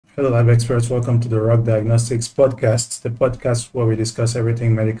Hello, lab experts. Welcome to the Rock Diagnostics podcast, the podcast where we discuss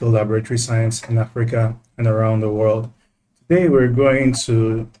everything medical laboratory science in Africa and around the world. Today, we're going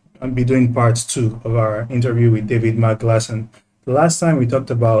to be doing part two of our interview with David McGlasson. The last time we talked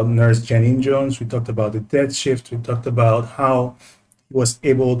about Nurse Janine Jones, we talked about the death shift, we talked about how he was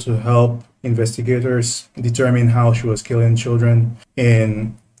able to help investigators determine how she was killing children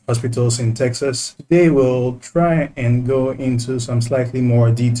in hospitals in Texas. Today, we'll try and go into some slightly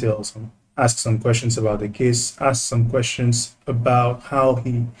more details, ask some questions about the case, ask some questions about how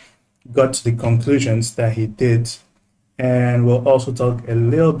he got to the conclusions that he did, and we'll also talk a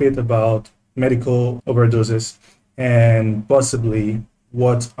little bit about medical overdoses and possibly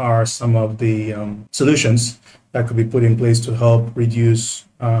what are some of the solutions that could be put in place to help reduce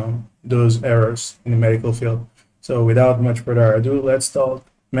those errors in the medical field. So without much further ado, let's talk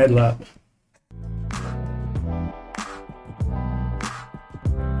MedLab.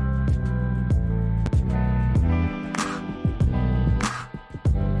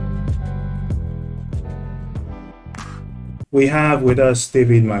 We have with us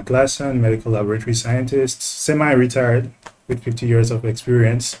David McGlasson, medical laboratory scientist, semi-retired with 50 years of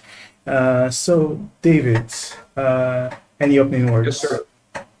experience. So, David, any opening Yes, words? sir.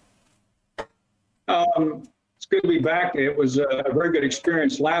 It's good to be back. It was a very good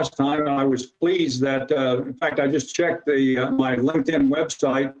experience last time. I was pleased that, in fact, I just checked my LinkedIn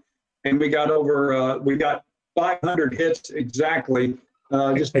website, and we got 500 hits exactly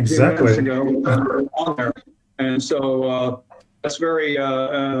just a few minutes Exactly. ago on there. And so that's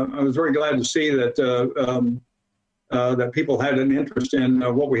I was very glad to see that that people had an interest in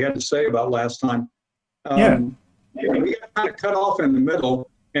what we had to say about last time. Yeah. We got kind of cut off in the middle,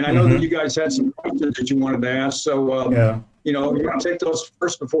 and I know that Mm-hmm. you guys had some questions that you wanted to ask. So, Yeah. you want to take those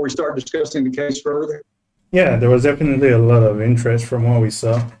first before we start discussing the case further? Yeah, there was definitely a lot of interest from what we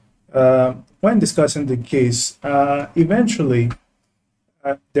saw. When discussing the case, eventually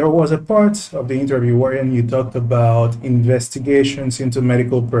there was a part of the interview wherein you talked about investigations into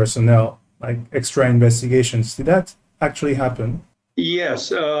medical personnel, like extra investigations. Did that actually happen? Yes.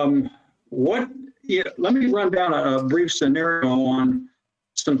 Let me run down a brief scenario on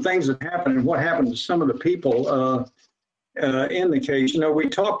some things that happened and what happened to some of the people in the case. We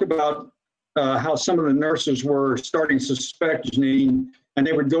talked about how some of the nurses were starting to suspect Janine, and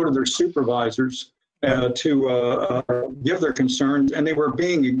they would go to their supervisors Yeah. to give their concerns, and they were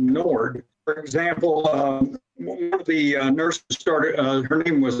being ignored. For example, one of the nurses started, her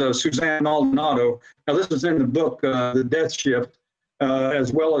name was Suzanne Maldonado. Now, this is in the book, The Death Shift,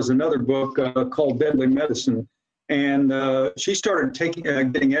 as well as another book called Deadly Medicine. And she started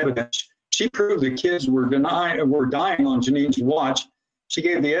getting evidence. She proved the kids were dying on Janine's watch. She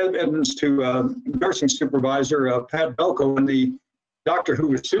gave the evidence to nursing supervisor Pat Belko, and the doctor who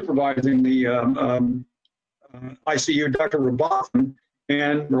was supervising the ICU, Dr. Robotham.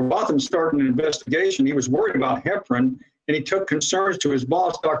 And Robotham started an investigation. He was worried about heparin, and he took concerns to his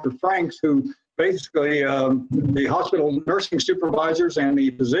boss, Dr. Franks, who basically the hospital nursing supervisors and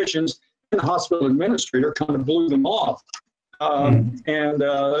the physicians and the hospital administrator kind of blew them off. And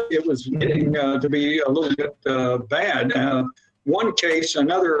it was getting to be a little bit bad. Another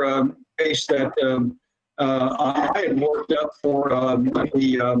case that I had worked up for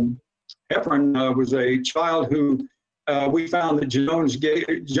the heparin was a child who we found that Jones gave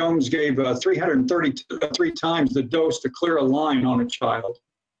 333 times the dose to clear a line on a child.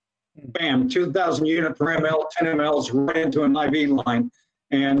 Bam, 2,000 unit per ml, 10 mLs right into an IV line.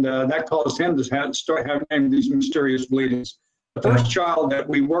 And that caused him to start having these mysterious bleedings. The first child that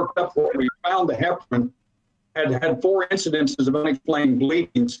we worked up for, we found the heparin, had 4 incidences of unexplained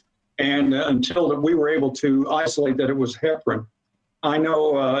bleedings, and until we were able to isolate that it was heparin. I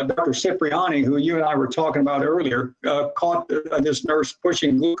know Dr. Cipriani, who you and I were talking about earlier, caught this nurse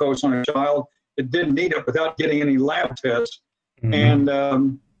pushing glucose on a child that didn't need it without getting any lab tests. Mm-hmm. And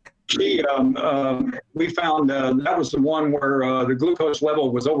we found that was the one where the glucose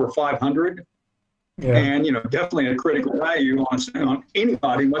level was over 500. Yeah. And, definitely a critical value on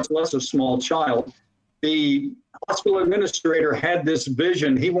anybody, much less a small child. The hospital administrator had this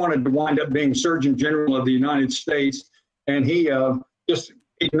vision. He wanted to wind up being Surgeon General of the United States, and he just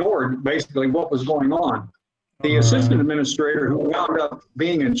ignored basically what was going on. The assistant administrator, who wound up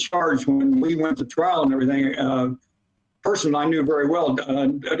being in charge when we went to trial and everything, person I knew very well,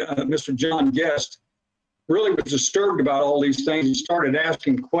 Mr. John Guest, really was disturbed about all these things and started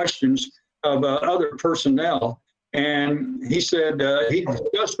asking questions of other personnel. And he said he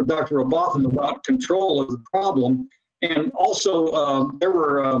discussed with Dr. Robotham about control of the problem. And also there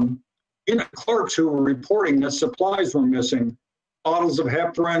were unit clerks who were reporting that supplies were missing. bottles of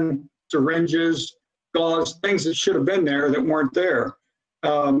heparin, syringes, gauze, things that should have been there that weren't there.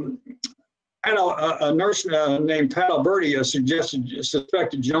 A nurse named Pat Alberti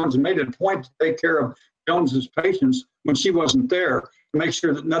suspected Jones and made it a point to take care of Jones's patients when she wasn't there to make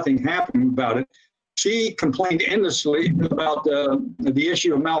sure that nothing happened about it. She complained endlessly about the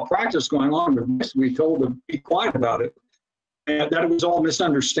issue of malpractice going on, but basically told to be quiet about it, and that it was all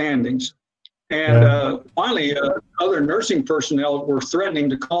misunderstandings. And finally, other nursing personnel were threatening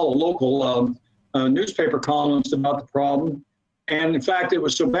to call a local newspaper columnist about the problem. And in fact, it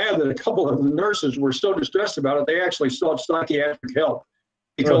was so bad that a couple of the nurses were so distressed about it, they actually sought psychiatric help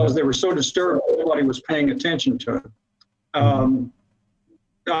because they were so disturbed that nobody was paying attention to it.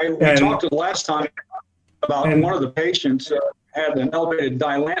 We talked the last time about one of the patients had an elevated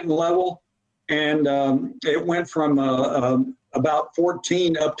Dilantin level, and it went from about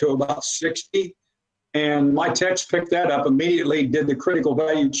 14 up to about 60. And my techs picked that up immediately, did the critical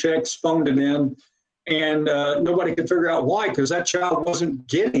value checks, phoned it in, and nobody could figure out why, because that child wasn't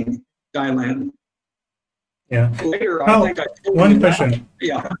getting Dilantin. Yeah. Later, I think I told one you question. that.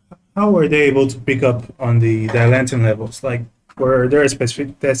 Yeah. How were they able to pick up on the Dilantin levels? Like, were there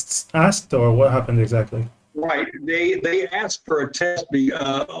specific tests asked, or what happened exactly? Right. They asked for a test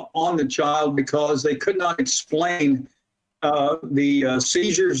on the child because they could not explain the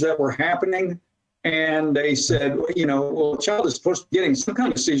seizures that were happening. And they said, well, the child is supposed to be getting some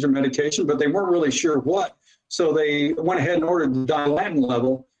kind of seizure medication, but they weren't really sure what. So they went ahead and ordered the Dilantin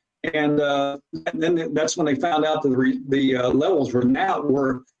level. And then that's when they found out that the levels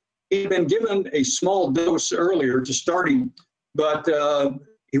were he'd been given a small dose earlier to start him, but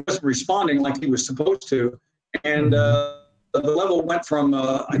he wasn't responding like he was supposed to. And the level went from,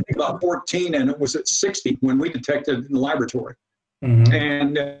 I think, about 14, and it was at 60 when we detected it in the laboratory. Mm-hmm.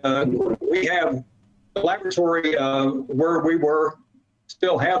 And we have the laboratory where we were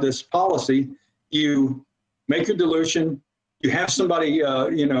still have this policy. You make your dilution, you have somebody,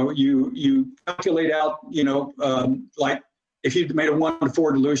 you calculate out, like if you made a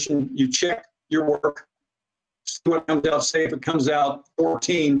 1-to-4 dilution, you check your work, see what comes out. Say if it comes out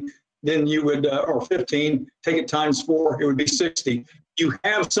 14, then you would, or 15, take it times 4, it would be 60. You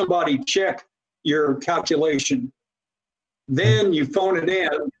have somebody check your calculation. Then you phone it in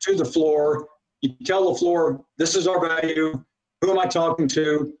to the floor. You tell the floor, this is our value. Who am I talking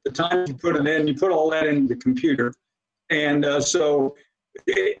to? The time you put it in, you put all that in the computer. And so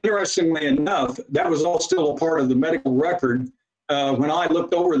interestingly enough, that was all still a part of the medical record. When I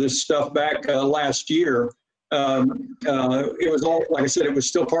looked over this stuff back last year, it was all, like I said, it was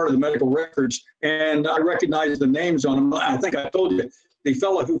still part of the medical records. And I recognized the names on them. I think I told you, the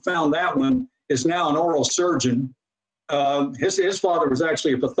fellow who found that one is now an oral surgeon. His father was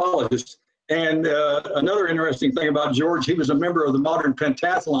actually a pathologist. And another interesting thing about George, he was a member of the modern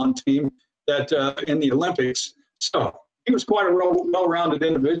pentathlon team that in the Olympics. So he was quite a well-rounded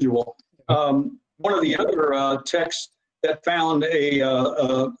individual. One of the other techs that found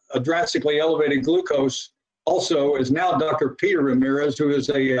a drastically elevated glucose also is now Dr. Peter Ramirez, who is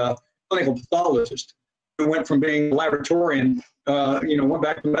a clinical pathologist who went from being a laboratorian, went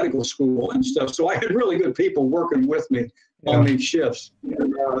back to medical school and stuff. So I had really good people working with me on these shifts.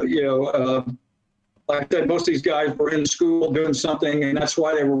 And, like I said, most of these guys were in school doing something, and that's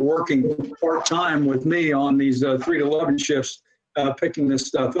why they were working part-time with me on these 3 to 11 shifts, picking this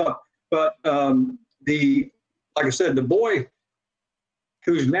stuff up. But like I said, the boy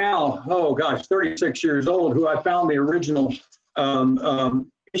who's now, 36 years old, who I found the original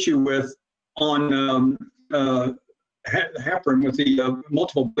issue with on heparin with the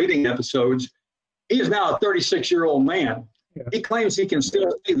multiple bleeding episodes, he is now a 36-year-old man. Yeah. He claims he can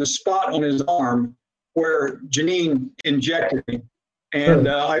still see the spot on his arm where Janine injected him. And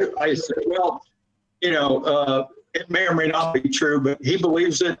I said, well, it may or may not be true, but he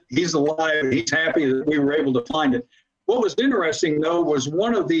believes it. He's alive. And he's happy that we were able to find it. What was interesting, though, was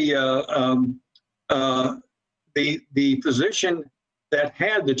one of the physician that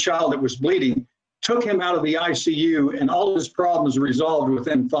had the child that was bleeding took him out of the ICU, and all his problems resolved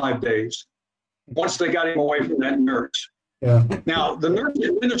within 5 days once they got him away from that nurse. Yeah. Now, the nurse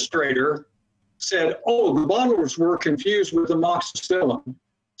administrator said, the bottles were confused with amoxicillin.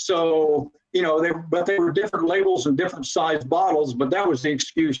 So, they were different labels and different size bottles, but that was the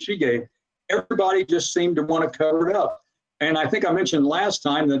excuse she gave. Everybody just seemed to want to cover it up. And I think I mentioned last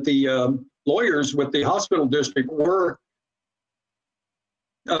time that the lawyers with the hospital district were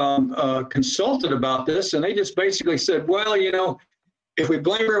consulted about this, and they just basically said, well, if we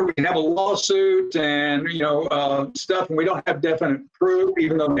blame her, we can have a lawsuit and, stuff, and we don't have definite proof,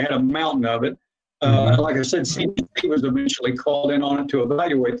 even though they had a mountain of it. Like I said, CDC was eventually called in on it to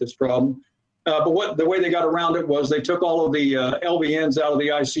evaluate this problem. But the way they got around it was they took all of the LVNs out of the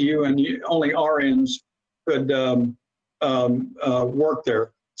ICU and only RNs could work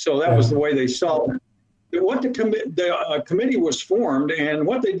there. So that was the way they solved it. What the committee was formed, and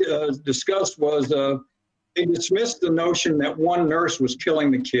what they discussed was they dismissed the notion that one nurse was killing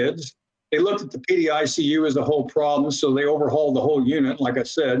the kids. They looked at the PDICU as a whole problem, so they overhauled the whole unit, like I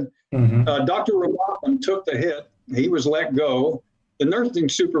said. Dr. Ramadan took the hit. He was let go. The nursing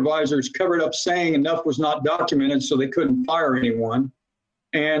supervisors covered up saying enough was not documented, so they couldn't fire anyone.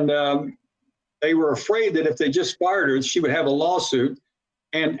 And they were afraid that if they just fired her, she would have a lawsuit.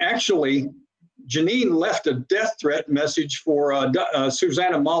 And actually, Janine left a death threat message for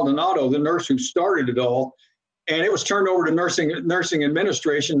Susanna Maldonado, the nurse who started it all. And it was turned over to nursing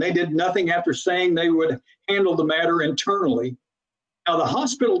administration. They did nothing after saying they would handle the matter internally. Now, the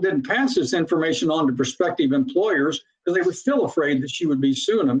hospital didn't pass this information on to prospective employers because they were still afraid that she would be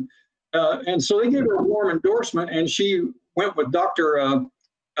suing them. And so they gave her a warm endorsement, and she went with Dr.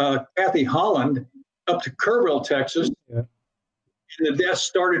 Kathy Holland up to Kerrville, Texas, and the death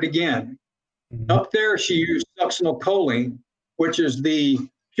started again. Up there, she used succinylcholine, which is the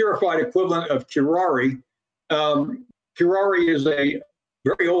purified equivalent of curare. Curare is a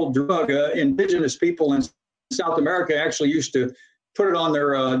very old drug. Indigenous people in South America actually used to put it on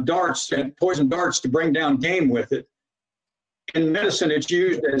their darts and poison darts to bring down game with it. In medicine, it's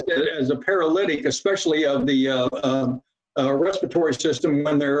used as a paralytic, especially of the respiratory system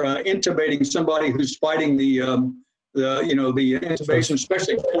when they're intubating somebody who's fighting the intubation,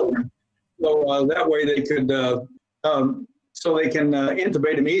 especially children. So that way they could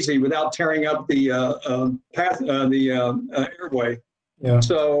intubate them easily without tearing up the airway. Yeah.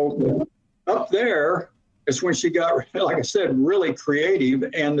 So up there is when she got, like I said, really creative,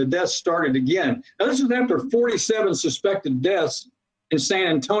 and the deaths started again. Now, this is after 47 suspected deaths in San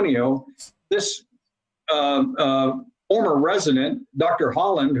Antonio. This former resident, Dr.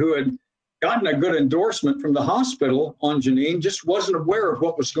 Holland, who had gotten a good endorsement from the hospital on Janine, just wasn't aware of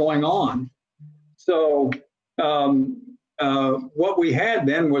what was going on. So what we had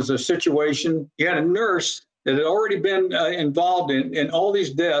then was a situation, you had a nurse that had already been involved in all these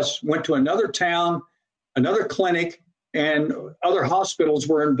deaths, went to another town, another clinic, and other hospitals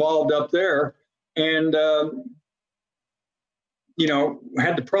were involved up there, and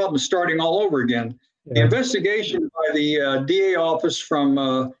had the problem starting all over again. Yeah. The investigation by the DA office from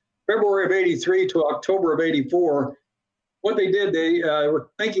February of '83 to October of '84, what they did, they were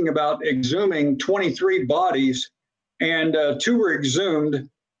thinking about exhuming 23 bodies, and 2 were exhumed,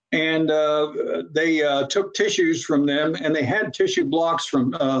 and they took tissues from them, and they had tissue blocks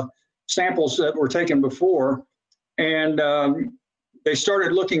from samples that were taken before, and they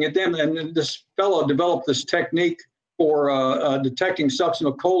started looking at them, and this fellow developed this technique for detecting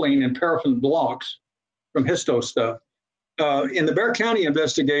succinylcholine in paraffin blocks from histo stuff. In the Bexar County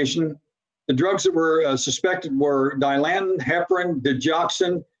investigation, the drugs that were suspected were dilantin, heparin,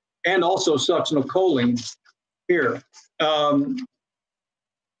 digoxin, and also succinylcholine here.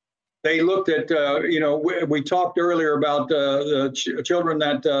 They looked at, we talked earlier about the children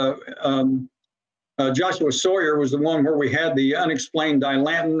that Joshua Sawyer was the one where we had the unexplained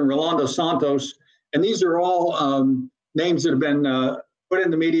dilantin, Rolando Santos, and these are all names that have been put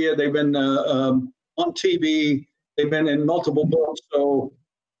in the media. They've been on TV. They've been in multiple books. So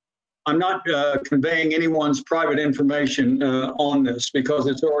I'm not conveying anyone's private information on this because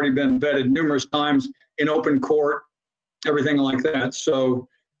it's already been vetted numerous times in open court, everything like that. So,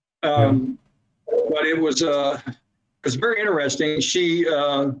 but it was very interesting. She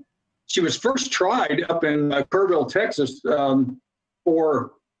was first tried up in Kerrville, Texas,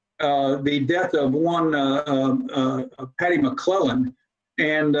 for the death of one Patty McClellan,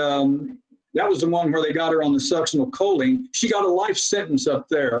 and that was the one where they got her on the succinylcholine. She got a life sentence up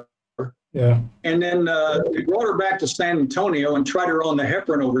there. Yeah. And then they brought her back to San Antonio and tried her on the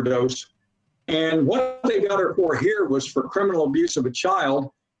heparin overdose. And what they got her for here was for criminal abuse of a child,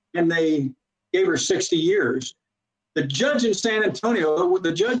 and they gave her 60 years. The judge in San Antonio,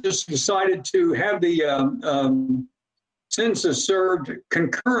 the judges decided to have the sentences served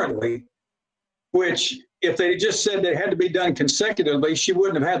concurrently, which if they just said they had to be done consecutively, she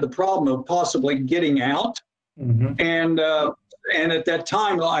wouldn't have had the problem of possibly getting out. Mm-hmm. And at that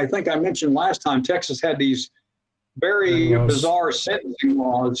time, I think I mentioned last time, Texas had these very bizarre sentencing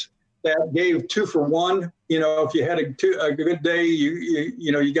laws that gave 2 for 1. If you had a good day,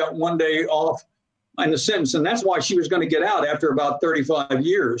 you got 1 day off in the sentence. And that's why she was going to get out after about 35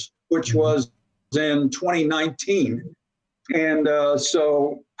 years, which was in 2019. And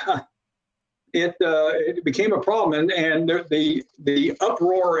so it became a problem, and the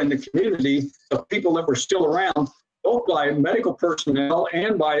uproar in the community of people that were still around, both by medical personnel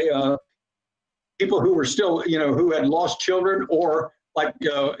and by people who were still, who had lost children, or like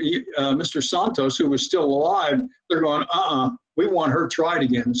Mr. Santos, who was still alive. They're going, we want her tried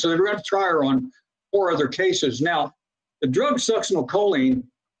again. So they're going to try her on 4 other cases. Now, the drug succinylcholine,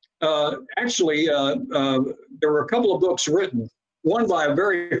 actually, there were a couple of books written. One by a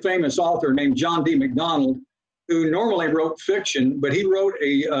very famous author named John D. MacDonald, who normally wrote fiction, but he wrote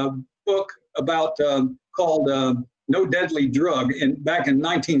a book about called No Deadly Drug back in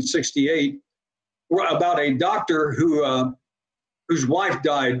 1968, about a doctor whose wife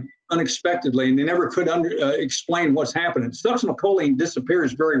died unexpectedly, and they never could explain what's happening. Succinylcholine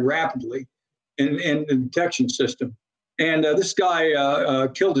disappears very rapidly in the detection system. And this guy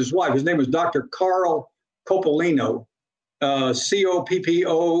killed his wife. His name was Dr. Carl Coppolino.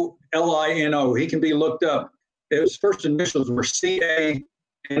 Coppolino. He can be looked up. His first initials were CA,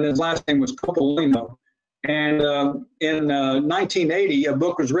 and his last name was Coppolino. And in 1980, a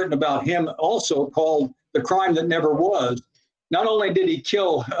book was written about him also called The Crime That Never Was. Not only did he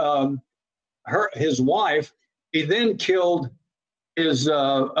kill his wife, he then killed his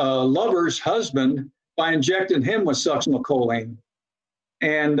lover's husband by injecting him with succinylcholine.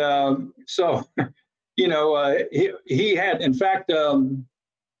 And so... he had, in fact, you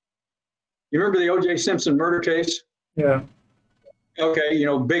remember the O.J. Simpson murder case? Yeah. Okay,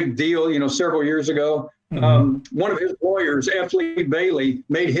 big deal, several years ago. Mm-hmm. One of his lawyers, F. Lee Bailey,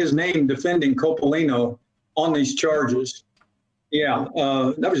 made his name defending Coppolino on these charges. Yeah,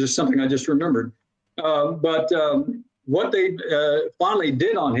 that was just something I just remembered. But what they finally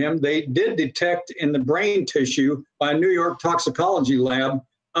did on him, they did detect in the brain tissue by a New York toxicology lab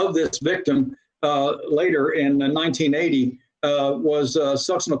of this victim later in 1980 was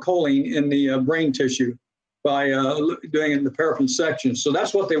succinylcholine in the brain tissue by doing it in the paraffin section. So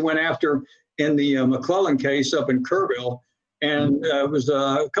that's what they went after in the McClellan case up in Kerrville. And it was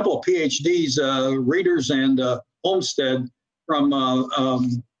a couple of PhDs, Readers and Olmsted from,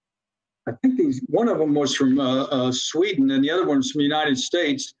 I think one of them was from Sweden and the other one was from the United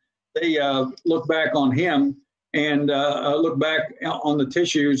States. They looked back on him and look back on the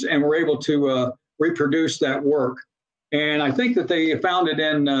tissues and were able to reproduce that work. And I think that they found it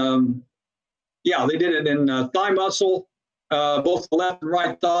in, they did it in thigh muscle, both the left and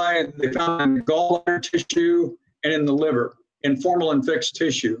right thigh. They found it in gallbladder tissue and in the liver, in formalin fixed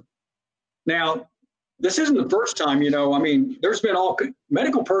tissue. Now, this isn't the first time, there's been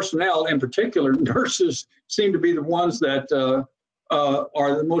medical personnel, in particular, nurses seem to be the ones that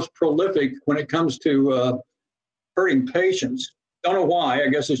are the most prolific when it comes to hurting patients. Don't know why. I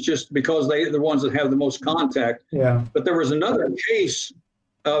guess it's just because they're the ones that have the most contact. Yeah. But there was another case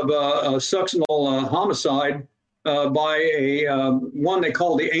of a succinyl homicide by another one they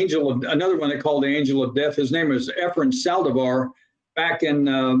called the Angel of Death. His name was Efren Saldivar, back in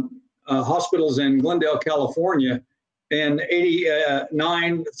hospitals in Glendale, California, in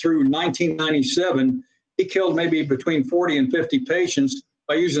 89 through 1997. He killed maybe between 40 and 50 patients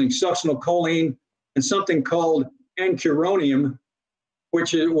by using succinylcholine and something called ancuronium,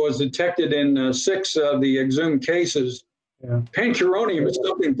 which was detected in 6 of the exhumed cases. Yeah. Pancuronium is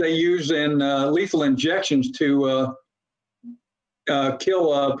something they use in lethal injections to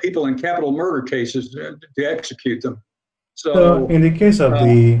kill people in capital murder cases, to execute them. So in the case of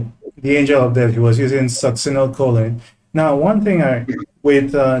the Angel of Death, he was using succinylcholine. Now, one thing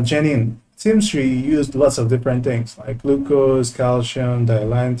with Janine, it seems she used lots of different things like glucose, calcium,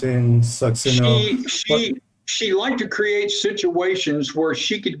 dilantin, succinyl. She liked to create situations where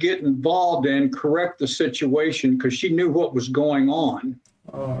she could get involved and correct the situation because she knew what was going on.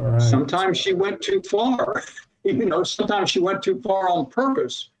 All right. Sometimes she went too far. Sometimes she went too far on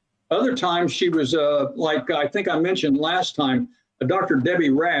purpose. Other times she was like I think I mentioned last time, Dr.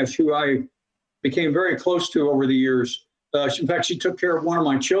 Debbie Rash, who I became very close to over the years. In fact, she took care of one of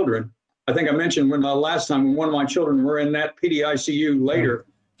my children. I think I mentioned last time when one of my children were in that PDICU later,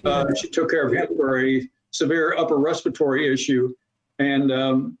 she took care of him for a severe upper respiratory issue. And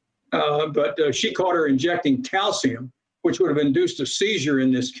but she caught her injecting calcium, which would have induced a seizure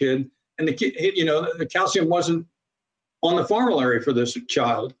in this kid. And the kid, the calcium wasn't on the formulary for this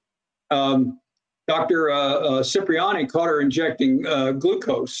child. Dr. Cipriani caught her injecting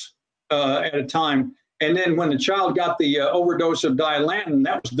glucose at a time. And then when the child got the overdose of Dilantin,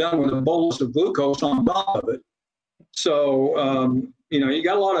 that was done with a bolus of glucose on top of it. So, you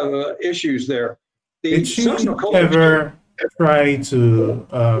got a lot of issues there. Did she ever try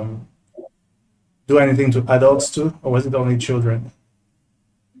to do anything to adults too, or was it only children?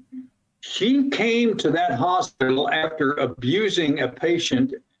 She came to that hospital after abusing a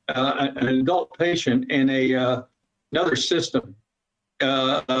patient, an adult patient, in another system,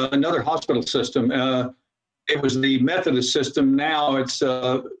 another hospital system. It was the Methodist system. Now it's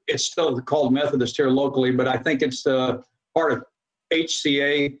still called Methodist here locally, but I think it's part of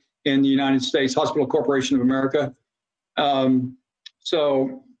HCA in the United States, Hospital Corporation of America.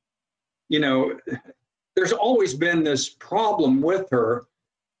 So, you know, there's always been this problem with her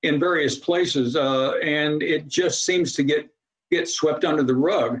in various places, and it just seems to get swept under the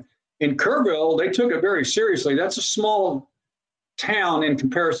rug. In Kerrville, they took it very seriously. That's a small town in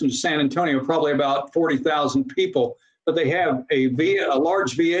comparison to San Antonio, probably about 40,000 people, but they have a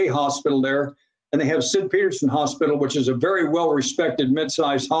large VA hospital there, and they have Sid Peterson Hospital, which is a very well-respected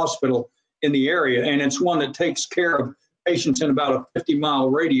mid-sized hospital in the area, and it's one that takes care of patients in about a 50-mile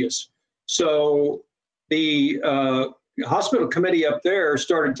radius. So the hospital committee up there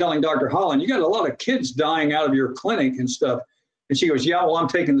started telling Dr. Holland, you got a lot of kids dying out of your clinic and stuff. And she goes, yeah, well, I'm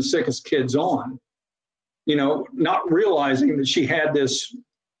taking the sickest kids on, you know, not realizing that she had this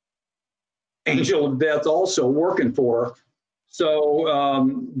angel of death also working for her. So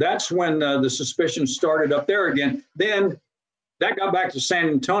that's when the suspicion started up there again. Then that got back to San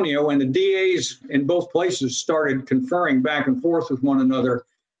Antonio, and the DAs in both places started conferring back and forth with one another.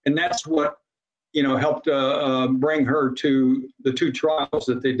 And that's what, you know, helped bring her to the two trials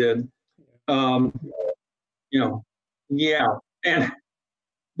that they did. You know, yeah. And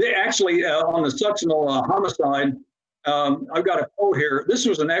they actually, on the succinyl homicide, I've got a quote here. This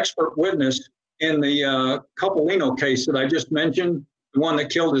was an expert witness in the Coppolino case that I just mentioned, the one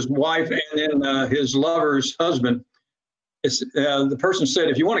that killed his wife and then his lover's husband. The person said,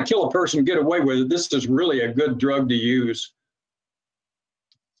 if you want to kill a person, get away with it. This is really a good drug to use.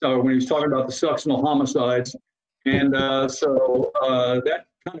 So when he was talking about the succinyl homicides, and so that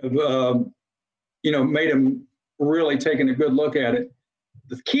kind of, you know, made him really taking a good look at it.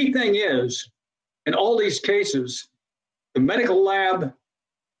 The key thing is, in all these cases, the medical lab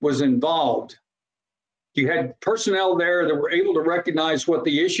was involved. You had personnel there that were able to recognize what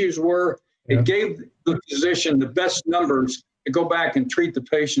the issues were. It gave the physician the best numbers to go back and treat the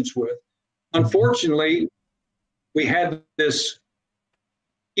patients with. Unfortunately, we had this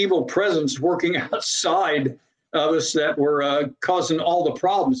evil presence working outside of us that were causing all the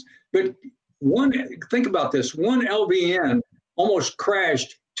problems. But think about this, one LVN almost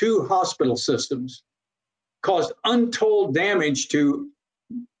crashed two hospital systems, caused untold damage to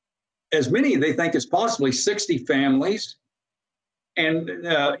as many, they think, as possibly 60 families and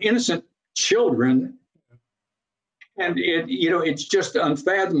innocent children. And it's just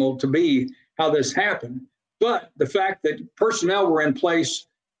unfathomable to be how this happened. But the fact that personnel were in place,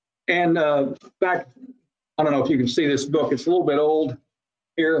 and back, I don't know if you can see this book, it's a little bit old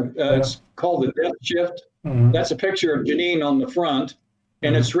here. It's called The Death Shift. Mm-hmm. That's a picture of Janine on the front,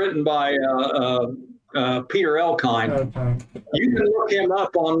 and it's written by Peter Elkind. Okay. You can look him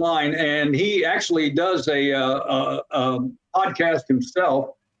up online, and he actually does a podcast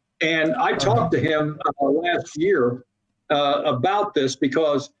himself. And I talked to him last year about this,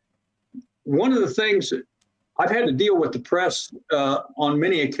 because one of the things, I've had to deal with the press on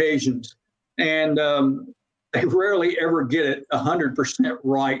many occasions, and they rarely ever get it 100%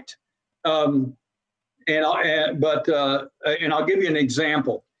 right. And I'll give you an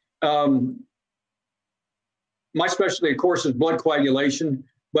example. My specialty, of course, is blood coagulation,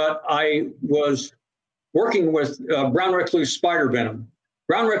 but I was working with brown recluse spider venom.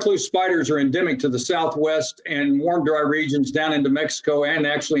 Brown recluse spiders are endemic to the Southwest and warm, dry regions down into Mexico and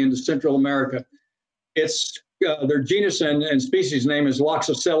actually into Central America. It's their genus and species name is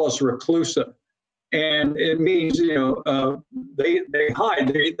Loxosceles reclusa. And it means, they hide.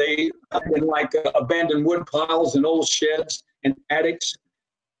 They hide in like abandoned wood piles and old sheds and attics.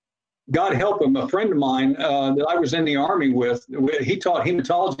 God help him, a friend of mine that I was in the Army with, he taught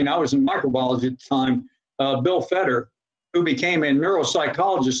hematology and I was in microbiology at the time, Bill Fetter, who became a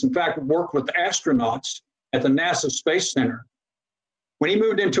neuropsychologist, in fact, worked with astronauts at the NASA Space Center. When he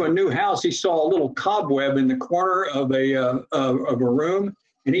moved into a new house, he saw a little cobweb in the corner of a room,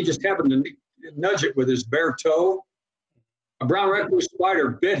 and he just happened to nudge it with his bare toe. A brown recluse spider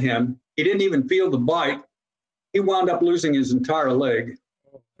bit him. He didn't even feel the bite. He wound up losing his entire leg.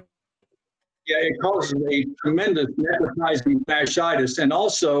 Yeah, it causes a tremendous necrotizing fasciitis, and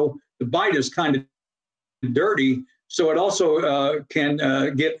also the bite is kind of dirty, so it also can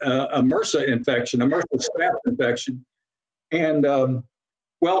get a MRSA infection, a MRSA staph infection. And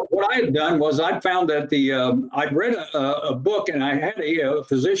well, what I had done was I'd found that I'd read a book, and I had a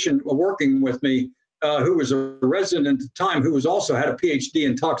physician working with me who was a resident at the time, who was also had a PhD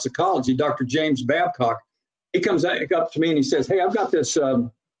in toxicology, Dr. James Babcock. He comes up to me and he says, "Hey, I've got this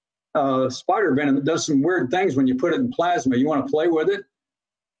spider venom that does some weird things when you put it in plasma. You want to play with it?"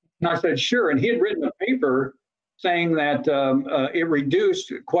 And I said, "Sure." And he had written a paper saying that it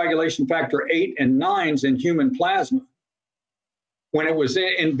reduced coagulation factor 8 and 9s in human plasma when it was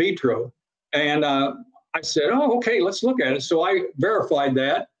in vitro. And I said, "Oh, okay, let's look at it." So I verified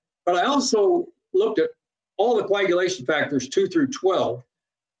that, but I also looked at all the coagulation factors 2 through 12,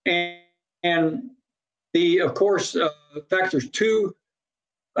 and of course, factors 2,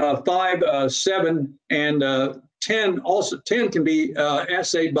 5, 7, and 10. Also, 10 can be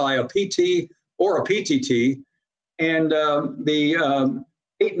assayed by a PT or a PTT, and the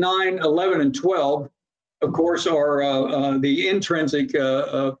 8, 9, 11, and 12, of course, are the intrinsic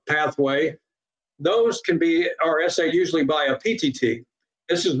pathway. Those are assayed usually by a PTT.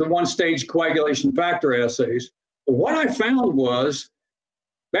 This is the one-stage coagulation factor assays. But what I found was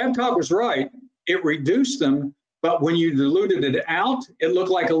Babcock was right. It reduced them, but when you diluted it out, it looked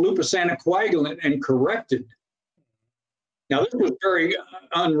like a lupus anticoagulant and corrected. Now, this was very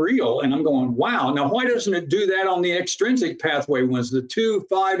unreal, and I'm going, wow. Now, why doesn't it do that on the extrinsic pathway ones, the 2,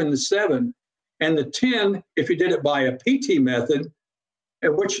 5, and the 7? And the 10, if you did it by a PT method,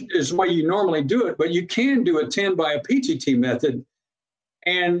 which is the way you normally do it, but you can do a 10 by a PTT method.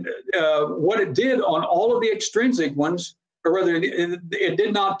 And what it did on all of the extrinsic ones, or rather, it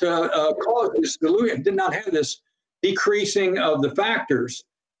did not cause this dilution, it did not have this decreasing of the factors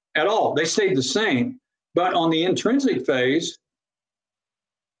at all. They stayed the same. But on the intrinsic phase,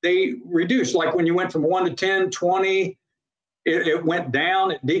 they reduced. Like when you went from 1 to 10, 20, it went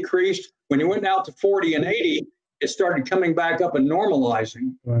down, it decreased. When you went out to 40 and 80, it started coming back up and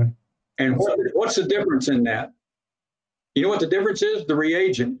normalizing. Right. And what's the difference in that? You know what the difference is? The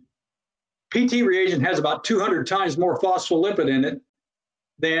reagent. PT reagent has about 200 times more phospholipid in it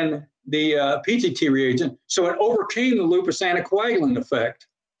than the PTT reagent. So it overcame the lupus anticoagulant effect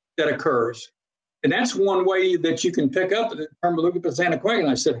that occurs. And that's one way that you can pick up the term lupus anticoagulant.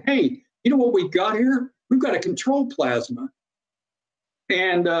 I said, hey, you know what we've got here? We've got a control plasma.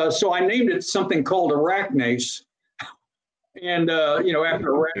 And so I named it something called arachnase. And,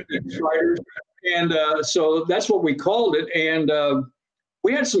 after arachnase spiders. And so that's what we called it. And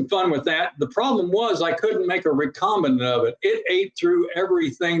we had some fun with that. The problem was I couldn't make a recombinant of it. It ate through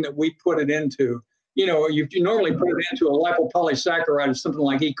everything that we put it into. You normally put it into a lipopolysaccharide or something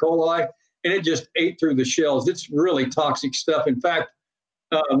like E. coli, and it just ate through the shells. It's really toxic stuff. In fact,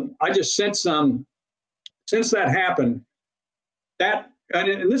 I just sent some, since that happened,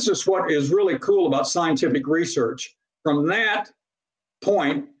 and this is what is really cool about scientific research. From that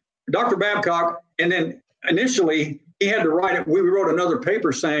point, Dr. Babcock, and then initially he had to write it. We wrote another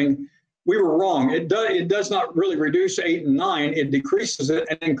paper saying we were wrong. It does not really reduce 8 and 9. It decreases it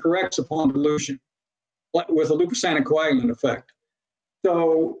and then corrects upon dilution with a lupus anticoagulant effect.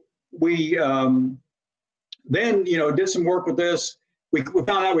 So we then did some work with this. We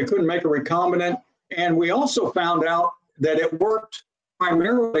found out we couldn't make a recombinant, and we also found out that it worked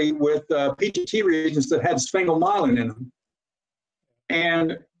primarily with PTT reagents that had sphingomyelin in them.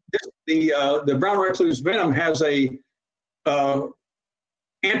 And the brown recluse venom has a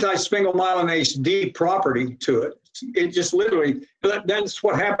anti-sphingomyelinase D property to it. It just literally, that's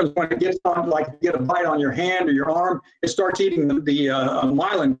what happens when it gets on, like you get a bite on your hand or your arm, it starts eating the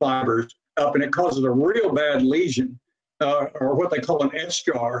myelin fibers up, and it causes a real bad lesion, or what they call an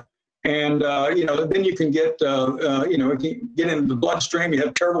eschar. And, then you can get, if you get into the bloodstream, you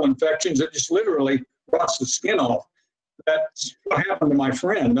have terrible infections. It just literally rots the skin off. That's what happened to my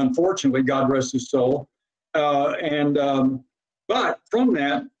friend, unfortunately, God rest his soul. But from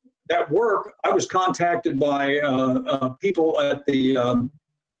that work, I was contacted by people at the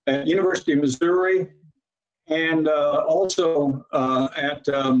at University of Missouri, and also at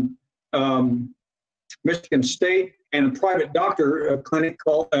Michigan State, and a private doctor clinic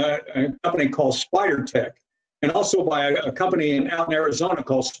called a company called Spider Tech, and also by a company out in Arizona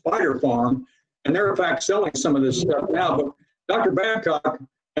called Spider Farm. And they're in fact selling some of this stuff now. But Dr. Babcock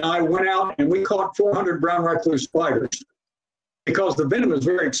and I went out and we caught 400 brown recluse spiders because the venom is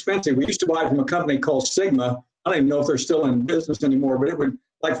very expensive. We used to buy it from a company called Sigma. I don't even know if they're still in business anymore, but it would,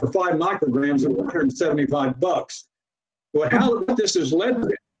 like for 5 micrograms, it was $175. Well, how this has led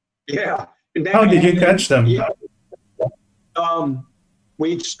to, yeah. How did you catch them? Yeah,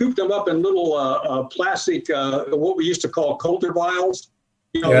 we scooped them up in little plastic, what we used to call Coulter vials.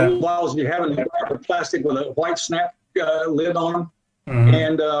 Little vials you have in the back of plastic with a white snap lid on them. Mm-hmm.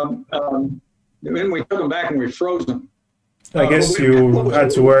 And then we took them back and we froze them. I guess you had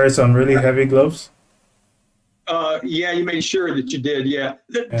to wear some really heavy gloves. Yeah, you made sure that you did. Yeah.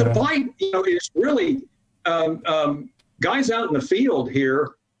 The bite, is really guys out in the field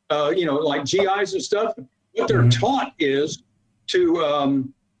here, like GIs and stuff. What they're taught is to,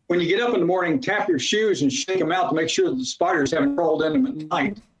 when you get up in the morning, tap your shoes and shake them out to make sure that the spiders haven't crawled in them at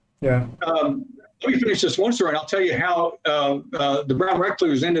night. Yeah. Let me finish this one story, and I'll tell you how the brown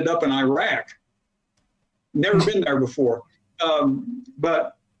recluse ended up in Iraq. Never been there before.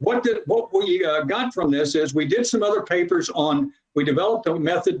 But what we got from this is we did some other papers we developed a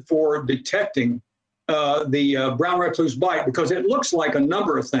method for detecting the brown recluse bite, because it looks like a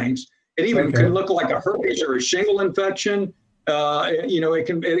number of things. It even can look like a herpes or a shingle infection.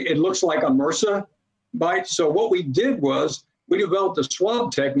 It looks like a MRSA bite. So what we did was we developed a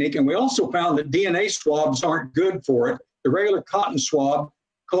swab technique, and we also found that DNA swabs aren't good for it. The regular cotton swab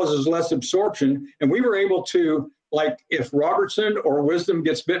causes less absorption, and we were able to, like, if Robertson or Wisdom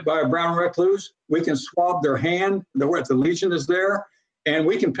gets bit by a brown recluse, we can swab their hand, where the lesion is there, and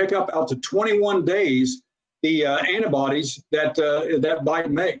we can pick up out to 21 days the antibodies that bite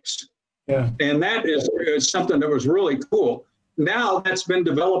makes. Yeah. And that is something that was really cool. Now that's been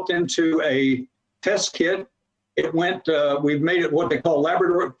developed into a test kit. We've made it what they call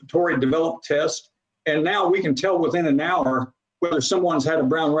laboratory developed test. And now we can tell within an hour whether someone's had a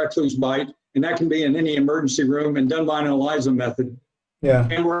brown recluse bite, and that can be in any emergency room and done by an ELISA method. Yeah.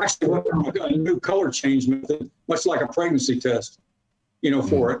 And we're actually working on a new color change method, much like a pregnancy test,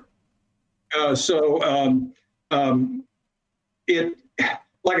 for it.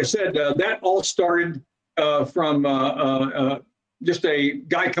 Like I said, that all started from just a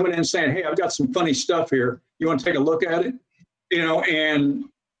guy coming in and saying, "Hey, I've got some funny stuff here. You want to take a look at it?" And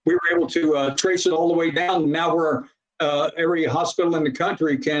we were able to trace it all the way down. And now every hospital in the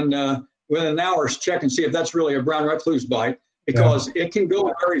country can, within an hour, check and see if that's really a brown recluse bite, because it can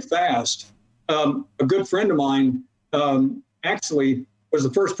go very fast. A good friend of mine actually was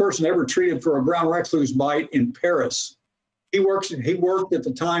the first person ever treated for a brown recluse bite in Paris. He worked at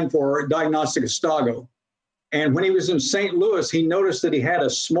the time for Diagnostic Estago. And when he was in St. Louis, he noticed that he had a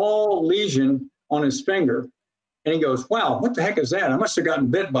small lesion on his finger. And he goes, "Wow, what the heck is that? I must have gotten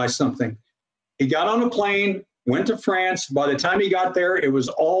bit by something." He got on a plane, went to France. By the time he got there, it was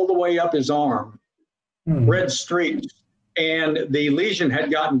all the way up his arm, red streaks. And the lesion had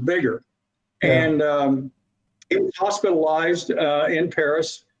gotten bigger. Yeah. And he was hospitalized in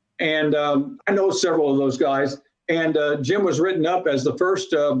Paris. And I know several of those guys. And Jim was written up as the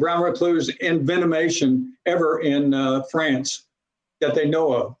first brown recluse envenomation ever in France that they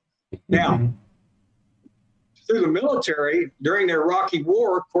know of. Now, through the military, during the Iraqi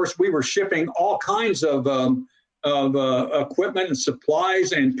war, of course, we were shipping all kinds of equipment and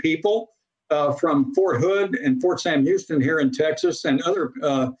supplies and people from Fort Hood and Fort Sam Houston here in Texas and other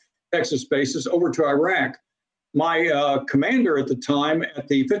Texas bases over to Iraq. My commander at the time at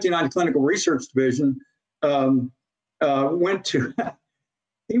the 59th Clinical Research Division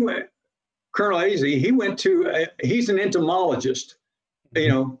Colonel Azzi, he's an entomologist,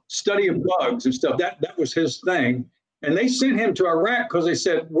 study of bugs and stuff. That was his thing. And they sent him to Iraq because they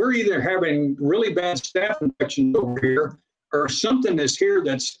said, we're either having really bad staph infections over here, or something is here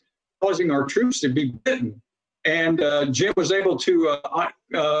that's causing our troops to be bitten. And Jim was able to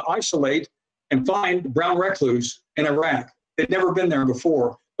isolate and find brown recluse in Iraq. They'd never been there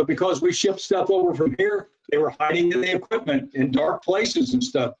before. But because we shipped stuff over from here, they were hiding in the equipment in dark places and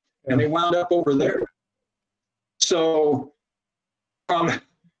stuff, and they wound up over there. So from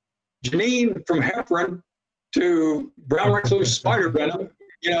Janine from heparin to brown recluse spider venom,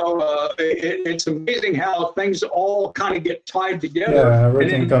 it's amazing how things all kind of get tied together. Yeah,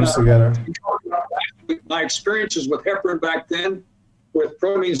 everything comes together. My experiences with heparin back then, with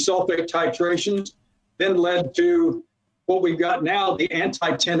protein sulfate titrations, then led to what we've got now, the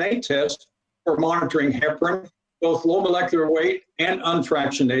anti-10A test for monitoring heparin, both low molecular weight and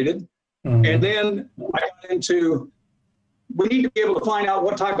unfractionated. And then I got into, we need to be able to find out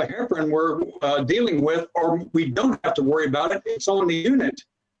what type of heparin we're dealing with, or we don't have to worry about it. It's on the unit,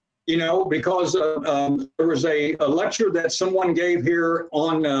 because there was a lecture that someone gave here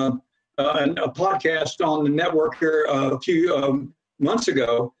on a podcast on the network here a few months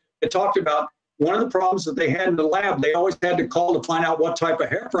ago. It talked about one of the problems that they had in the lab. They always had to call to find out what type of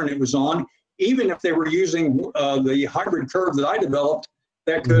heparin it was on, even if they were using the hybrid curve that I developed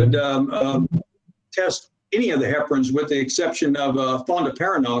that could test any of the heparins with the exception of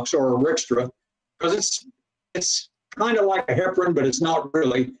fondaparinux or Rixtra, because it's kind of like a heparin, but it's not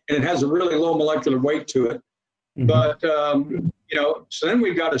really, and it has a really low molecular weight to it. But, so then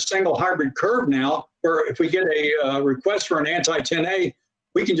we've got a single hybrid curve now, where if we get a request for an anti-10A,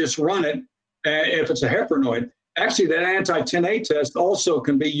 we can just run it if it's a heparinoid. Actually, that anti-10A test also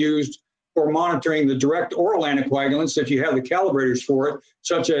can be used for monitoring the direct oral anticoagulants if you have the calibrators for it,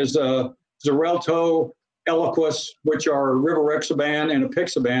 such as Xarelto, Eliquis, which are rivaroxaban and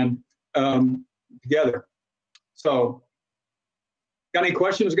apixaban together. So, got any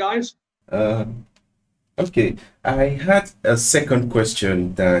questions, guys? Okay, I had a second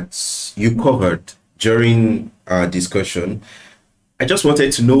question that you covered during our discussion. I just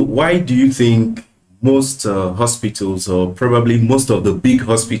wanted to know, why do you think most hospitals, or probably most of the big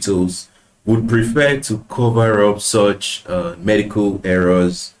hospitals, would prefer to cover up such medical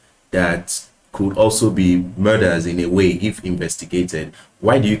errors that could also be murders in a way if investigated?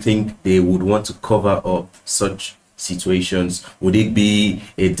 Why do you think they would want to cover up such situations? Would it be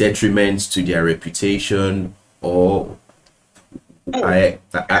a detriment to their reputation, or yeah,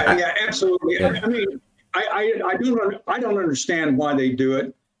 absolutely. Yeah. I mean, I don't understand why they do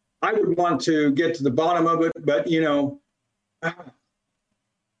it. I would want to get to the bottom of it, but you know,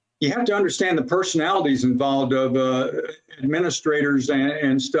 you have to understand the personalities involved of administrators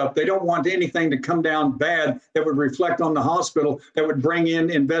and stuff. They don't want anything to come down bad that would reflect on the hospital, that would bring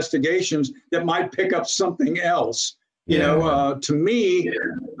in investigations that might pick up something else. You know, to me,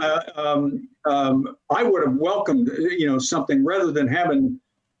 I would have welcomed, you know, something rather than having,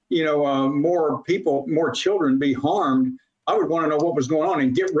 you know, more people, more children be harmed. I would want to know what was going on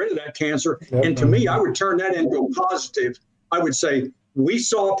and get rid of that cancer. And to me, I would turn that into a positive. I would say, we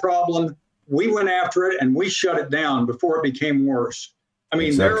saw a problem, we went after it, and we shut it down before it became worse. I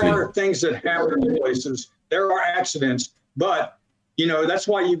mean, There are things that happen in places. There are accidents, but, you know, that's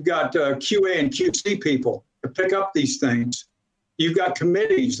why you've got QA and QC people to pick up these things. You've got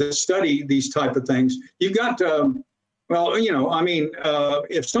committees that study these type of things. You've got, well, you know, I mean,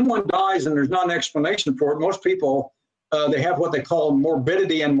 if someone dies and there's not an explanation for it, most people, they have what they call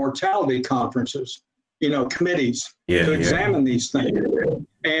morbidity and mortality conferences, you know, committees to examine these things.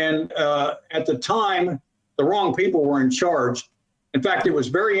 And at the time, the wrong people were in charge. In fact, it was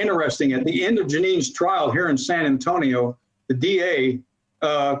very interesting. At the end of Janine's trial here in San Antonio, the DA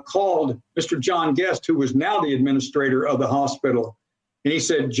called Mr. John Guest, who was now the administrator of the hospital. And he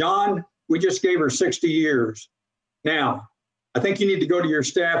said, "John, we just gave her 60 years. Now, I think you need to go to your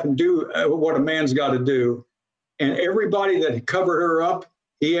staff and do what a man's got to do." And everybody that covered her up,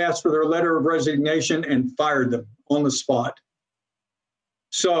 he asked for their letter of resignation and fired them on the spot.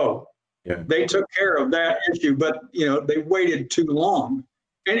 So they took care of that issue, but you know, they waited too long.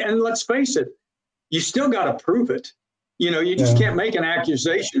 And let's face it, you still got to prove it. You know, you just can't make an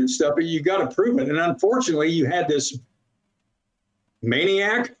accusation and stuff, but you got to prove it. And unfortunately, you had this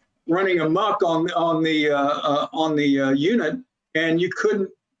maniac running amok on the unit, and you couldn't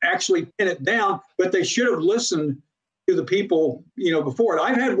actually pin it down. But they should have listened to the people, you know, before it.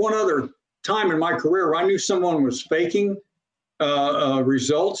 I've had one other time in my career where I knew someone was faking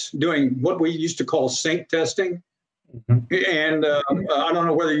results, doing what we used to call sink testing. And I don't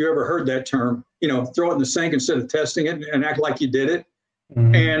know whether you ever heard that term, you know, throw it in the sink instead of testing it and act like you did it.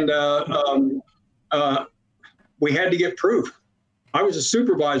 And we had to get proof. I was a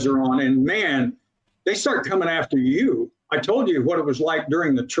supervisor on, and man, they start coming after you. I told you what it was like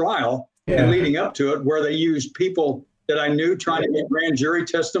during the trial and leading up to it, where they used people that I knew trying to get grand jury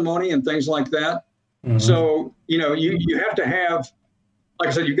testimony and things like that. So, you know, you have to have, like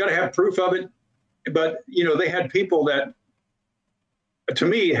I said, you've got to have proof of it. But, you know, they had people that, to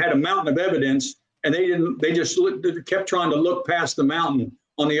me, had a mountain of evidence, and they just kept trying to look past the mountain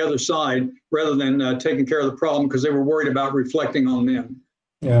on the other side rather than taking care of the problem, because they were worried about reflecting on them.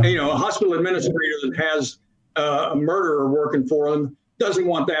 And, you know, a hospital administrator that has a murderer working for them doesn't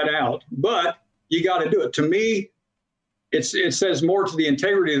want that out, but you got to do it. To me, it says more to the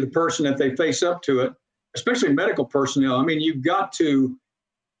integrity of the person if they face up to it, especially medical personnel. I mean, you've got to,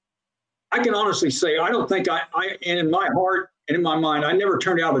 I can honestly say, I don't think and in my heart and in my mind, I never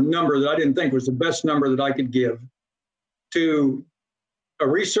turned out a number that I didn't think was the best number that I could give to a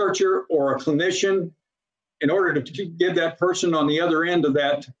researcher or a clinician in order to give that person on the other end of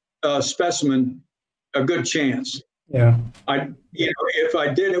that specimen a good chance. If I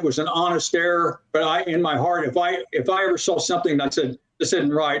did, it was an honest error. But in my heart, if I ever saw something that said this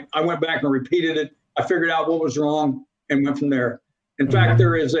isn't right, I went back and repeated it. I figured out what was wrong and went from there. In fact,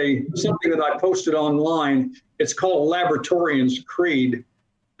 there is something that I posted online. It's called Laboratorian's Creed.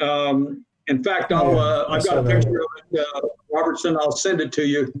 In fact, I've got a picture of it, Robertson. I'll send it to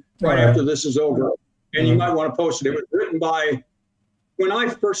you right after this is over, and you might want to post it. It was written by. When I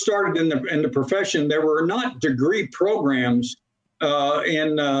first started in the profession, there were not degree programs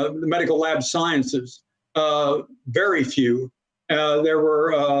in the medical lab sciences, very few. There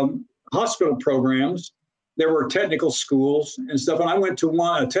were hospital programs there were technical schools and stuff. And I went to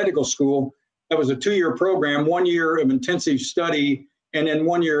a technical school that was a 2-year program, 1 year of intensive study, and then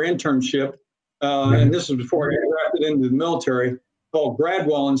 1 year internship. And this was before I got drafted into the military, called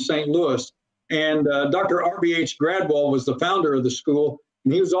Gradwell in St. Louis. And Dr. R.B.H. Gradwell was the founder of the school,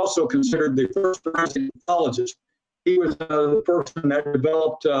 and he was also considered the first forensic pathologist. He was the person that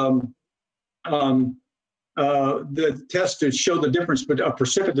developed the test to show the difference, but a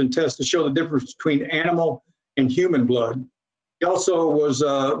precipitin test to show the difference between animal and human blood. He also was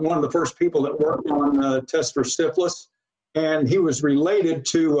one of the first people that worked on tests for syphilis, and he was related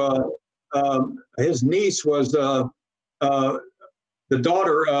to his niece was the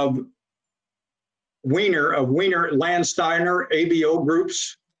daughter of Wiener Landsteiner ABO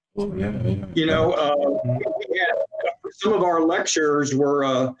groups. Oh, yeah. You know, some of our lecturers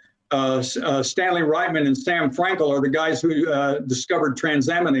were Stanley Reitman and Sam Frankel are the guys who discovered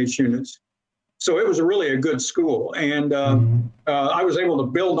transaminase units. So it was really a good school. And I was able to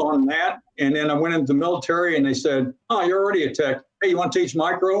build on that. And then I went into the military and they said, oh, you're already a tech. Hey, you want to teach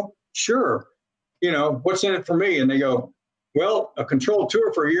micro? Sure. You know, what's in it for me? And they go, well, a controlled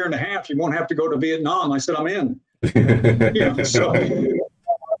tour for 1.5 years. You won't have to go to Vietnam. I said, I'm in. You know, so as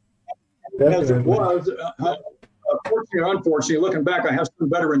it was, fortunately or unfortunately, looking back, I have some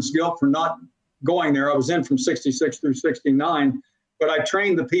veterans guilt for not going there. I was in from 66 through 69, but I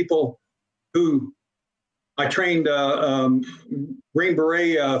trained the people who I trained Green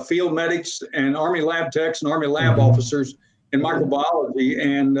Beret field medics and Army lab techs and Army lab officers in microbiology.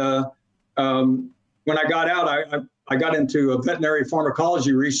 And when I got out, I got into veterinary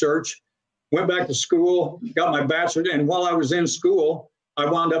pharmacology research, went back to school, got my bachelor's. And while I was in school, I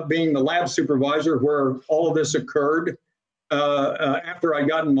wound up being the lab supervisor where all of this occurred after I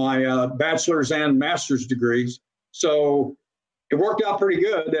gotten my bachelor's and master's degrees. So it worked out pretty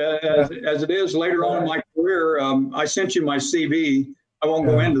good as it is later on in my career. I sent you my CV. I won't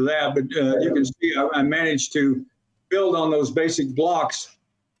go into that, but you can see I managed to build on those basic blocks,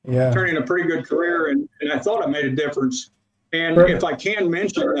 turning a pretty good career, and I thought I made a difference. And if I can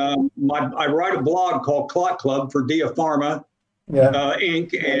mention, I write a blog called Clot Club for Dia Pharma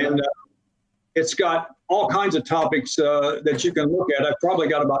Inc., and it's got all kinds of topics that you can look at. I've probably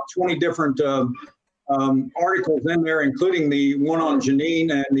got about 20 different articles in there, including the one on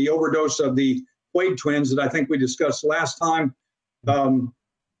Janine and the overdose of the Quaid twins that I think we discussed last time. New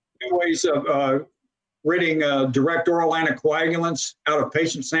ways of ridding direct oral anticoagulants out of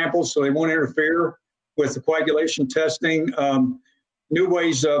patient samples so they won't interfere with the coagulation testing. New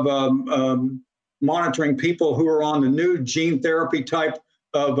ways of monitoring people who are on the new gene therapy type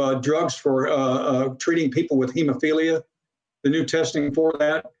of drugs for treating people with hemophilia, the new testing for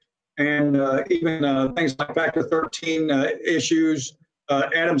that. And even things like factor 13 issues,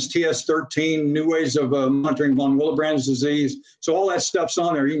 Adams TS13, new ways of monitoring von Willebrand's disease. So all that stuff's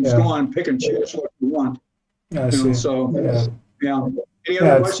on there. You can just go on and pick and choose what you want. So, yeah. Any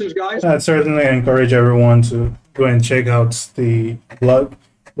other questions, guys? I'd certainly encourage everyone to go and check out the blog.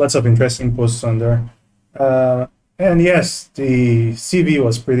 Lots of interesting posts on there. And yes, the CV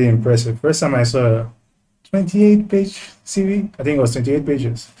was pretty impressive. First time I saw a 28-page CV. I think it was 28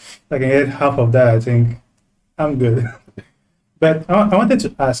 pages. I can get half of that. I think I'm good. But I wanted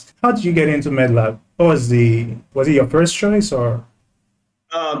to ask, how did you get into MedLab? Was it your first choice or?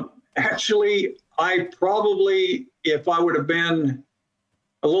 Actually, I probably, if I would have been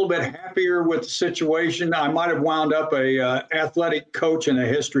a little bit happier with the situation, I might have wound up a athletic coach and a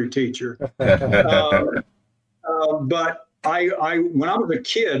history teacher. But when I was a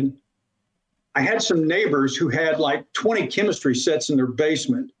kid, I had some neighbors who had like 20 chemistry sets in their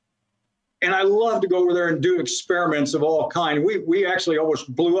basement. And I loved to go over there and do experiments of all kinds. We actually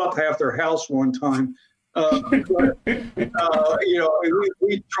almost blew up half their house one time. We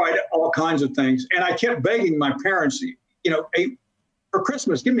tried all kinds of things. And I kept begging my parents, hey, for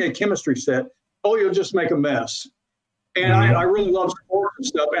Christmas, give me a chemistry set. Oh, you'll just make a mess. And I really love sports and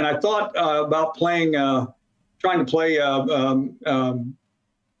stuff. And I thought about trying to play a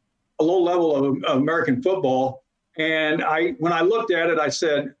low level of American football. And when I looked at it, I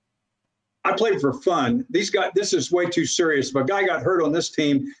said, I played for fun. These guys, this is way too serious. If a guy got hurt on this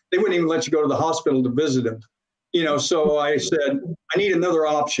team, they wouldn't even let you go to the hospital to visit him. So I said, I need another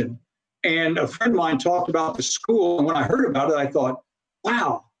option. And a friend of mine talked about the school. And when I heard about it, I thought,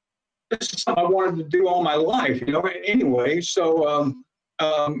 wow, this is something I wanted to do all my life, Anyway, so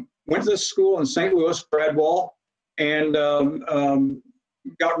went to this school in St. Louis, Gradwell, and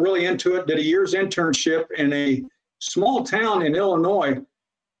got really into it, did a year's internship in a small town in Illinois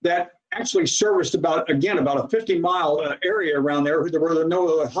that actually serviced about a 50-mile area around there. There were no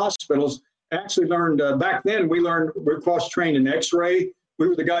other hospitals. actually learned back then. We're cross-trained in X-ray. We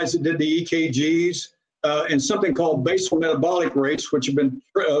were the guys that did the EKGs and something called basal metabolic rates, which have been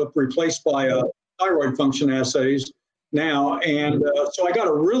replaced by thyroid function assays now. And so I got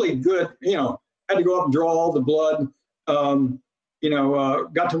a really good, had to go up and draw all the blood.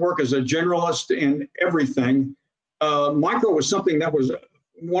 Got to work as a generalist in everything. Micro was something that was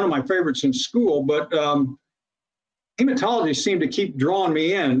one of my favorites in school, but hematology seemed to keep drawing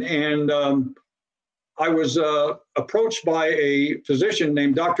me in. And I was approached by a physician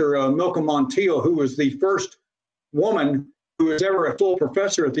named Dr. Milka Montiel, who was the first woman who was ever a full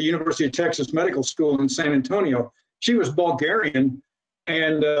professor at the University of Texas Medical School in San Antonio. She was Bulgarian,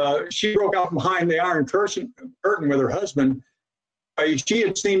 and she broke out behind the Iron Curtain with her husband. She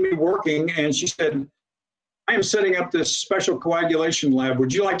had seen me working, and she said, I am setting up this special coagulation lab.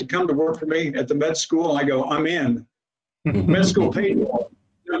 Would you like to come to work for me at the med school? And I go, I'm in. Med school paid me,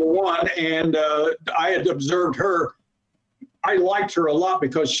 number one, and I had observed her. I liked her a lot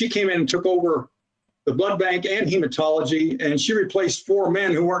because she came in and took over the blood bank and hematology, and she replaced 4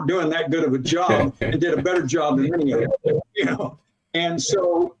 men who weren't doing that good of a job and did a better job than any of them, And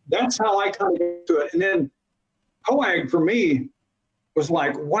so that's how I kind of got to it. And then COAG for me was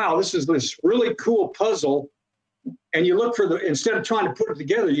like, wow, this is this really cool puzzle. And you look for instead of trying to put it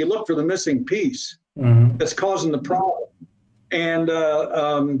together, you look for the missing piece that's causing the problem. And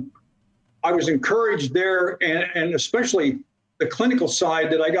I was encouraged there, and especially the clinical side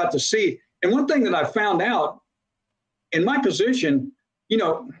that I got to see. And one thing that I found out in my position,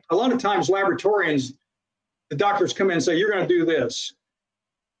 a lot of times laboratorians, the doctors come in and say, you're going to do this.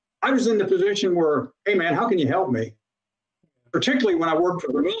 I was in the position where, hey, man, how can you help me? Particularly when I worked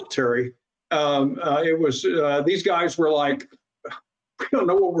for the military, it was these guys were like, we don't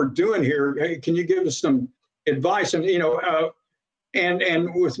know what we're doing here. Hey, can you give us some advice? And,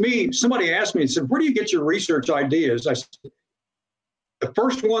 and with me, somebody asked me, said, where do you get your research ideas? I said, the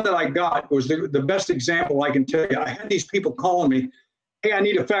first one that I got was the best example I can tell you. I had these people calling me, hey, I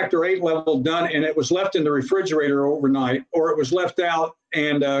need a factor 8 level done, and it was left in the refrigerator overnight, or it was left out,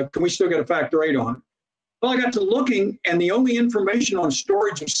 and can we still get a factor 8 on it? Well, I got to looking, and the only information on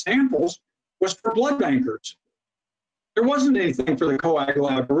storage of samples was for blood bankers. There wasn't anything for the COAG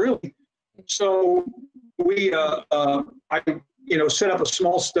lab, really. So we, I set up a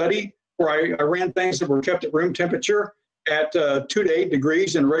small study where I ran things that were kept at room temperature at 2 to 8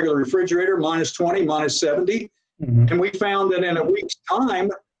 degrees in a regular refrigerator, minus 20, minus 70. And we found that in a week's time,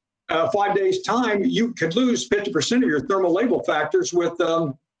 5 days' time, you could lose 50% of your thermal label factors with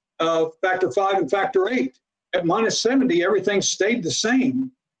factor 5 and factor 8. At minus 70, everything stayed the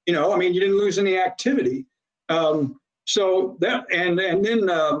same. You didn't lose any activity. So that, and then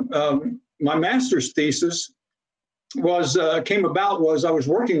my master's thesis came about was I was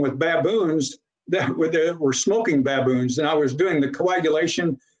working with baboons that were smoking baboons, and I was doing the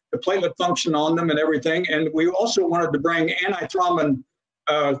coagulation, the platelet function on them and everything. And we also wanted to bring antithrombin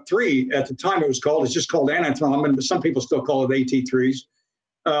 3 at the time it was called. It's just called antithrombin, but some people still call it AT3s.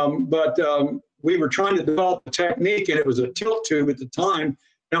 But we were trying to develop a technique, and it was a tilt tube at the time.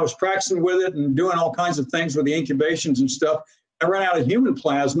 And I was practicing with it and doing all kinds of things with the incubations and stuff. I ran out of human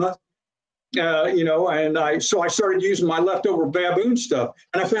plasma, and I started using my leftover baboon stuff.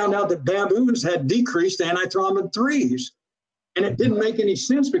 And I found out that baboons had decreased antithrombin 3s. And it didn't make any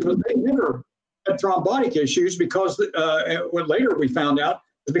sense because they never had thrombotic issues because what later we found out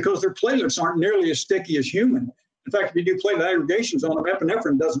is because their platelets aren't nearly as sticky as human. In fact, if you do platelet aggregations on them,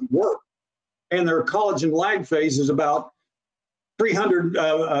 epinephrine doesn't work. And their collagen lag phase is about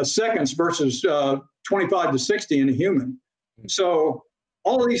 300 seconds versus 25 to 60 in a human. So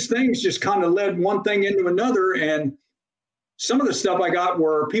all of these things just kind of led one thing into another. And some of the stuff I got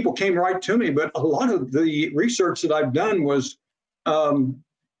where people came right to me, but a lot of the research that I've done was had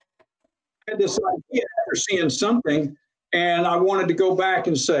this idea after seeing something, and I wanted to go back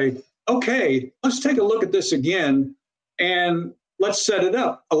and say, okay, let's take a look at this again and let's set it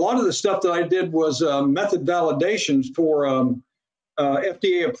up. A lot of the stuff that I did was method validations for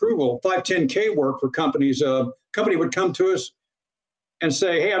FDA approval, 510K work for companies. A company would come to us and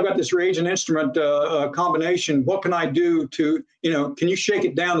say, hey, I've got this reagent instrument combination. What can I do to, can you shake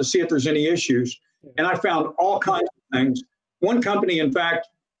it down to see if there's any issues? And I found all kinds of things. One company, in fact,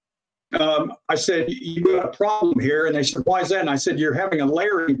 I said, you got a problem here. And they said, why is that? And I said, you're having a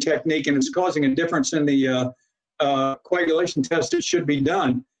layering technique and it's causing a difference in the coagulation test that should be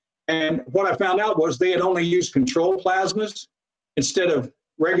done. And what I found out was they had only used control plasmas instead of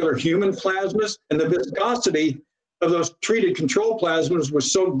regular human plasmas. And the viscosity of those treated control plasmas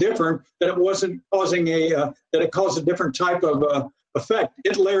was so different that it wasn't causing that it caused a different type of effect.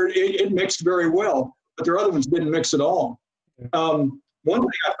 It mixed very well, but their other ones didn't mix at all. One thing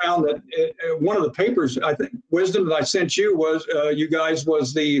I found that one of the papers, I think, Wisdom, that I sent you was, you guys,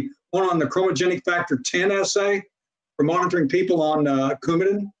 was the one on the chromogenic factor 10 assay for monitoring people on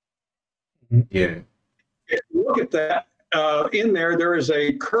Coumadin. Yeah. If you look at that, in there is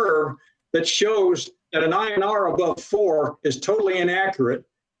a curve that shows that an INR above 4 is totally inaccurate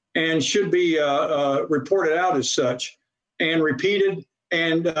and should be reported out as such and repeated.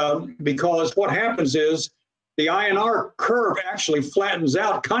 And because what happens is the INR curve actually flattens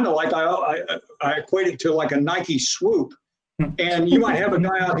out, kind of like I equate it to like a Nike swoop. And you might have a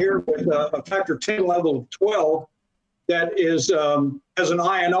guy out here with a factor 10 level of 12 that is has an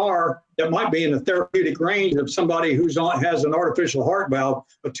INR that might be in the therapeutic range of somebody who's has an artificial heart valve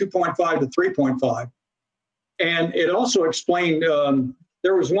of 2.5 to 3.5. And it also explained,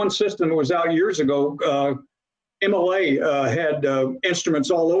 there was one system that was out years ago, MLA had instruments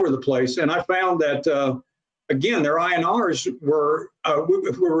all over the place. And I found that, again, their INRs were,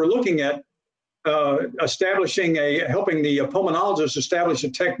 if we were looking at helping the pulmonologist establish a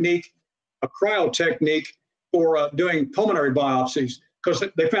technique, a cryo technique for doing pulmonary biopsies, because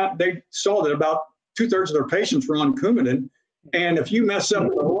they saw that about 2/3 of their patients were on Coumadin. And if you mess up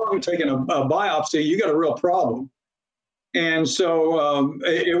the lung taking a biopsy, you got a real problem. And so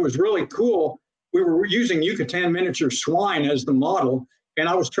it was really cool. We were using Yucatan miniature swine as the model, and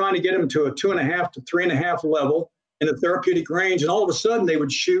I was trying to get them to a 2.5 to 3.5 level in the therapeutic range. And all of a sudden, they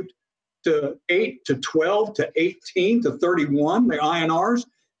would shoot to 8 to 12 to 18 to 31, the INRs.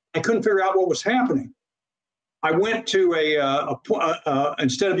 I couldn't figure out what was happening. I went to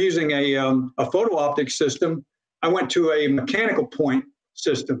instead of using a photo optic system, I went to a mechanical point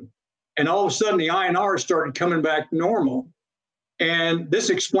system. And all of a sudden, the INR started coming back normal. And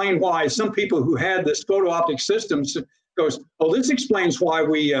this explained why some people who had this photo optic system goes, oh, this explains why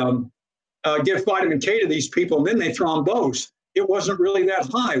we give vitamin K to these people, and then they thrombose. It wasn't really that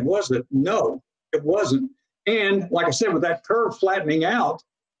high, was it? No, it wasn't. And like I said, with that curve flattening out,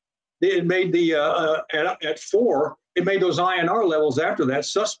 it made the, at 4, it made those INR levels after that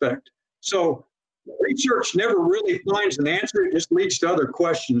suspect. So research never really finds an answer. It just leads to other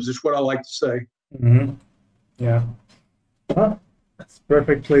questions, is what I like to say. Mm-hmm. Yeah. Well, that's a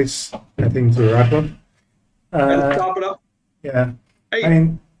perfect place, I think, to wrap up. Let's top it up. Yeah. Hey, I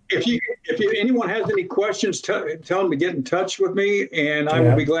mean, if anyone has any questions, tell them to get in touch with me, and I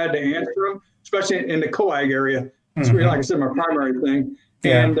will be glad to answer them, especially in the coag area. It's really, like I said, my primary thing.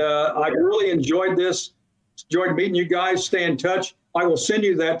 Yeah. And I really enjoyed this. Enjoyed meeting you guys. Stay in touch. I will send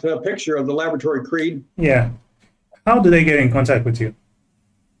you that picture of the laboratory creed. Yeah. How do they get in contact with you?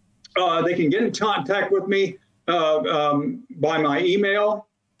 They can get in contact with me by my email.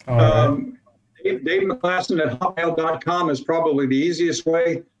 Dave McClassen at hotmail.com is probably the easiest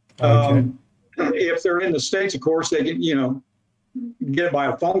way. Okay. If they're in the States, of course, they can, get it by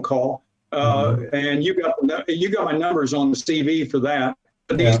a phone call. And you got my numbers on the CV for that.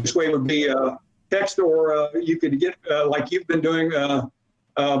 But the easiest way would be text, or you could get, like you've been doing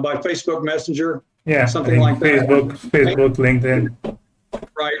by Facebook Messenger. Yeah, something like that. Facebook, LinkedIn.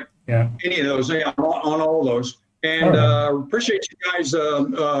 Right. Yeah. Any of those, on all those. And appreciate you guys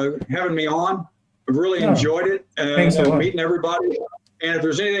having me on. I've really enjoyed it. Thanks a lot. Meeting everybody. And if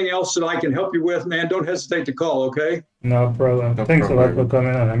there's anything else that I can help you with, man, don't hesitate to call, okay? No problem. No Thanks problem. a lot for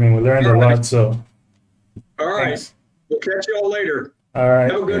coming on. I mean, we learned a lot, so. All right. Thanks. We'll catch you all later. All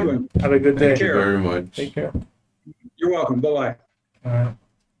right. Have a good one. Have a good day. Thank you very much. Take care. You're welcome. Bye-bye. All right.